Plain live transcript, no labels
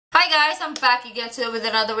Hi guys, I'm back again today with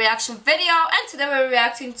another reaction video, and today we're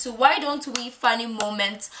reacting to Why Don't We Funny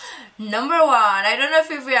Moments #1. I don't know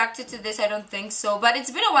if you've reacted to this, I don't think so, but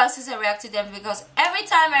it's been a while since I reacted to them because every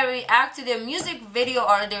time I react to their music video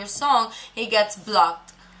or their song, it gets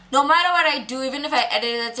blocked. No matter what I do, even if I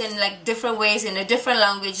edit it in like different ways in a different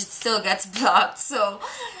language, it still gets blocked. So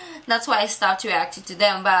that's why I stopped reacting to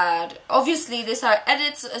them, but obviously these are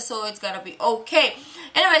edits, so it's gonna be okay.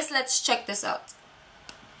 Anyways, let's check this out.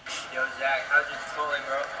 Yo, Zach, how's your schooling,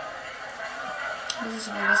 bro? This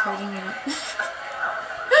is really hurting me.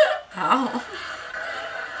 Ow.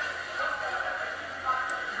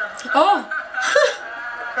 Oh!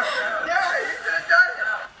 Yeah, you could have done it!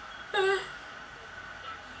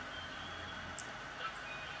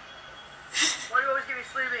 Why do you always keep me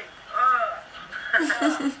sleeping?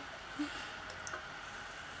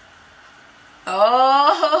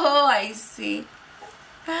 Oh, I see.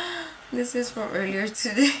 This is from earlier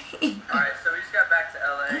today. Alright, so we just got back to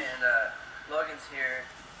LA and Logan's here.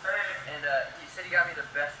 And he said he got me the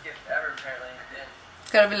best gift ever, apparently.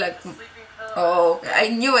 It's gonna be like, oh, I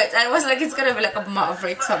knew it. I was like, it's gonna be like a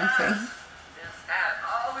Maverick something. This app.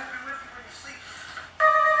 I'll always be with you when you sleep.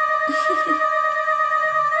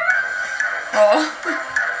 Oh.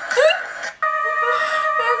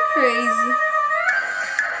 You're crazy.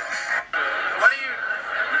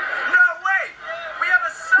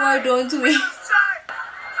 Why don't we?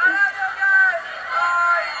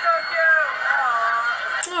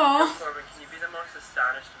 Oh. Corbin, can you be the most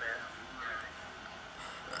astonished man?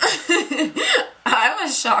 I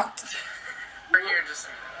was shocked. We're here just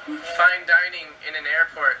fine dining in an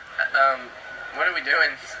airport. What are we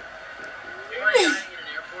doing? Fine dining in an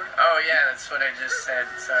airport? Oh yeah, that's what I just said.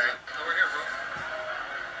 Sorry. Over here, bro.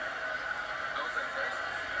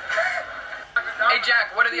 Hey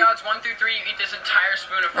Jack, what are the odds? 1 through 3, you eat this entire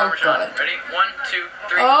spoon of Parmesan. Ready? 1, 2,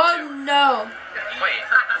 3. Oh 2. no! Wait,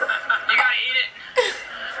 you gotta eat it.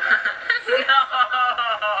 No.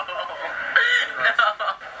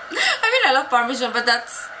 I mean, I love Parmesan, but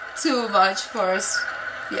that's too much for us.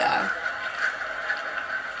 Yeah.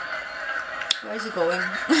 Where is he going?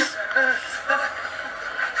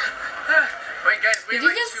 Wait guys, we have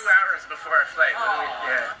like 2 hours before our flight.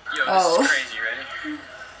 Yeah. Yo, this is crazy. Ready?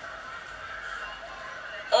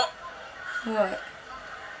 Oh! What?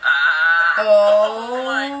 Oh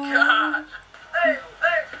my god! Hey,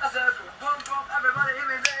 hey! I said boom, boom, boom, everybody hear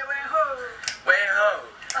me say way ho! Way ho!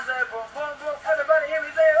 I said boom, boom, boom, everybody hear me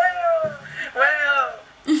say way ho! Way ho!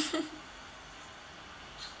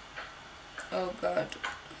 Oh god.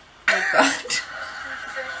 Oh god.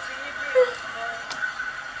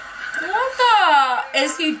 What the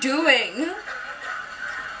is he doing?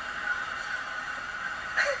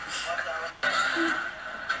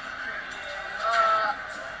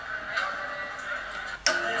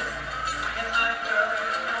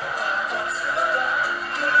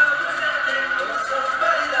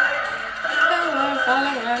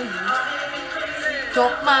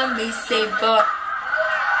 Don't mind me, say but.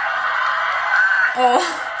 Oh.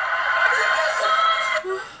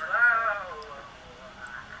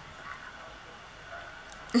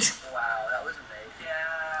 Wow, that was amazing.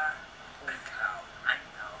 Yeah. Holy cow. I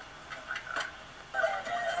know.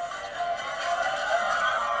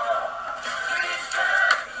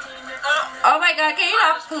 Oh my god, can you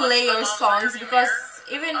not play your songs? Because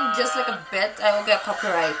even just like a bit, I will get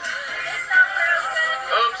copyright.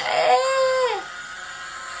 Oops.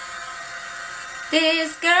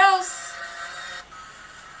 These girls.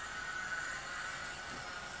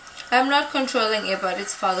 I'm not controlling it, but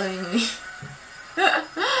it's following me. Stop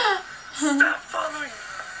following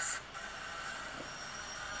us.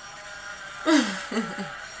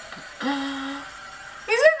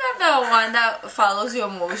 Isn't that the one that follows your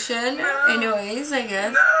motion? No. Anyways, I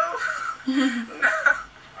guess. No.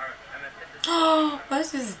 No.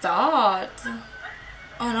 What is that?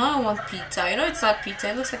 Oh no, I want pizza. You know it's not pizza,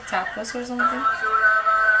 it looks like tacos or something.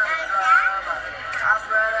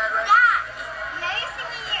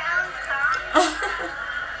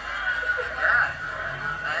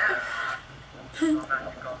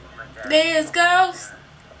 These girls.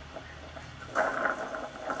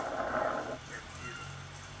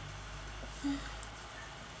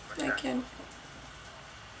 I can.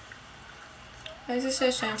 My sister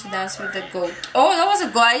is trying to dance with the goat. Oh, that was a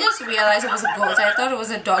goat. I just realized it was a goat. I thought it was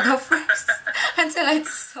a dog at first until I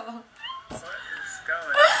saw. What is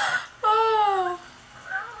going on? Oh,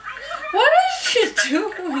 what is she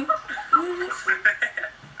doing?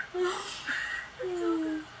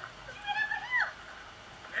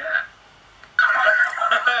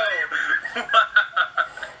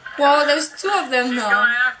 Wow, there's 2 of them now.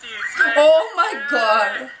 Going after you, Oh my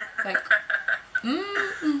god. Like,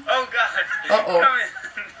 Oh God. Uh-oh. Come in.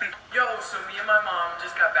 Yo, so me and my mom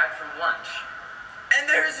just got back from lunch. And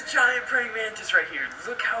there's a giant praying mantis right here.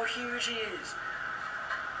 Look how huge he is.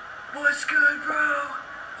 What's good, bro?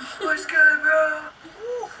 What's good, bro?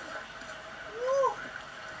 Woo. Woo.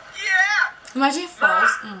 Yeah! imagine if it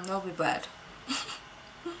falls. That'll be bad.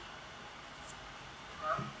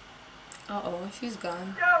 Uh-oh, she's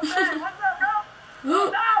gone. Yo, man, what's up, bro?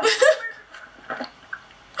 No! That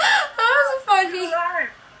was funny.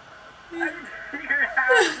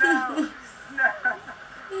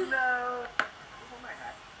 No.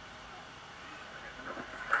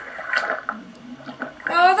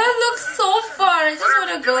 Oh, that looks so fun. I just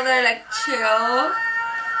want to go there, like, chill.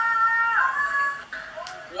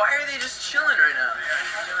 Why are they just chilling right now?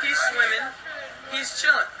 He's swimming. He's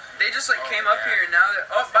chilling. They just like came up here and now they're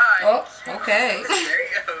bye. Oh, okay. There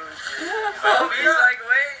he goes. Oh, he's like,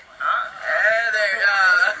 wait.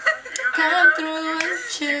 Come through and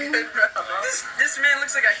chill. This man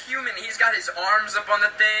looks like a human. He's got his arms up on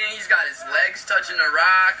the thing. He's got his legs touching the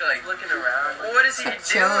rock, like looking around. What is he doing?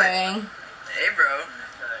 Chilling. Hey, bro.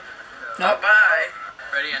 Nope. Bye.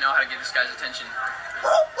 Ready? I know how to get this guy's attention.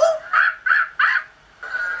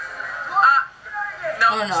 No,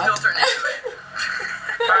 Or not. still turning into it.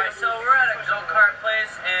 Alright, so we're at a go-kart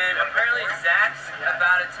place, and apparently Zach's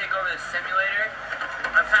about to take over the simulator.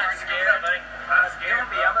 I'm kind of scared. Don't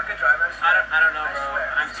be, I'm a good driver. I don't know, bro.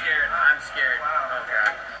 I'm scared. Wow.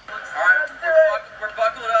 Okay. Alright, we're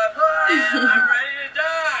buckled up, and I'm ready to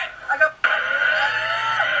die.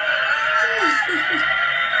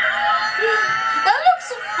 That looks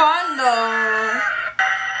fun, though.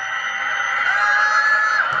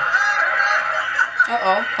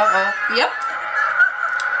 Yep.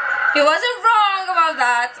 He wasn't wrong about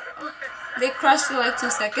that. They crushed in like 2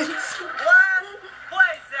 seconds. Last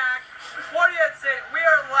place, Zach. What do you say? We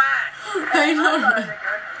are last. I know.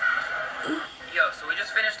 Yo, so we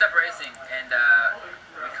just finished up racing, and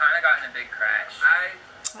we kind of got in a big crash.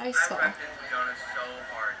 I saw. wrecked into Jonas so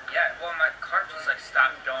hard. Yeah, well, my car just like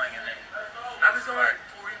stopped going, and then I was going like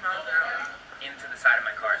 40 miles an hour into the side of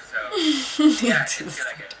my car. So yeah, it's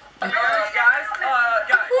good. I get it. Guys,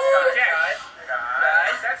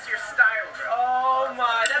 that's your style, bro. Oh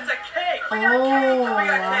my, that's a cake. We got cake. We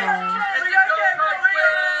got cake. We got cake.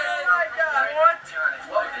 Oh my God.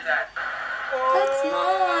 What is that? That's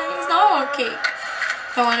nice. No, I want cake.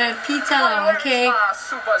 I wanted pizza and I want cake.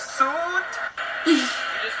 Super suit. You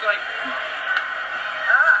just like,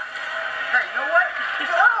 hey, you know what?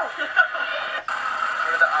 Go.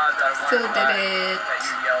 What are the odds that I Still did it. that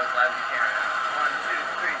you yell as loud as you can? 1,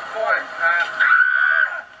 2, 3, 4.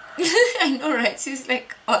 I know, right? She's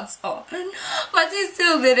like odds on, but he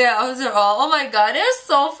still did it after all. Oh my god, they're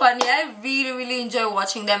so funny. I really enjoy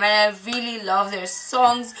watching them, and I really love their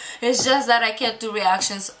songs. It's just that I can't do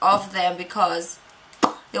reactions of them because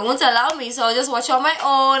they won't allow me, so I'll just watch on my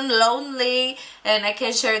own, lonely, and I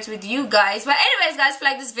can share it with you guys. But anyways, guys, if you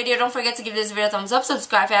like this video, don't forget to give this video a thumbs up,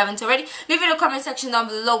 subscribe if you haven't already, leave in the comment section down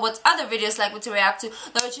below what other videos like me to react to.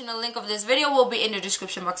 The original link of this video will be in the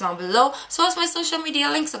description box down below, so is my social media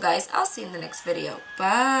links. So guys, I'll see you in the next video.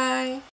 Bye.